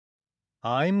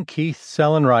I'm Keith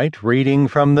Sellenwright reading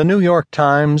from the New York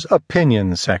Times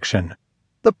Opinion section,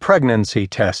 The Pregnancy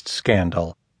Test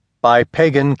Scandal, by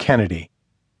Pagan Kennedy.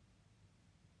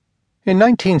 In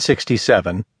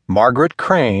 1967, Margaret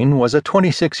Crane was a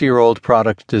 26-year-old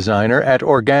product designer at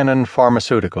Organon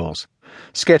Pharmaceuticals,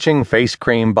 sketching face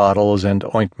cream bottles and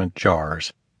ointment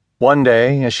jars. One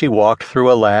day, as she walked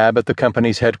through a lab at the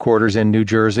company's headquarters in New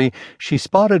Jersey, she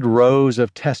spotted rows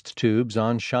of test tubes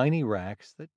on shiny racks that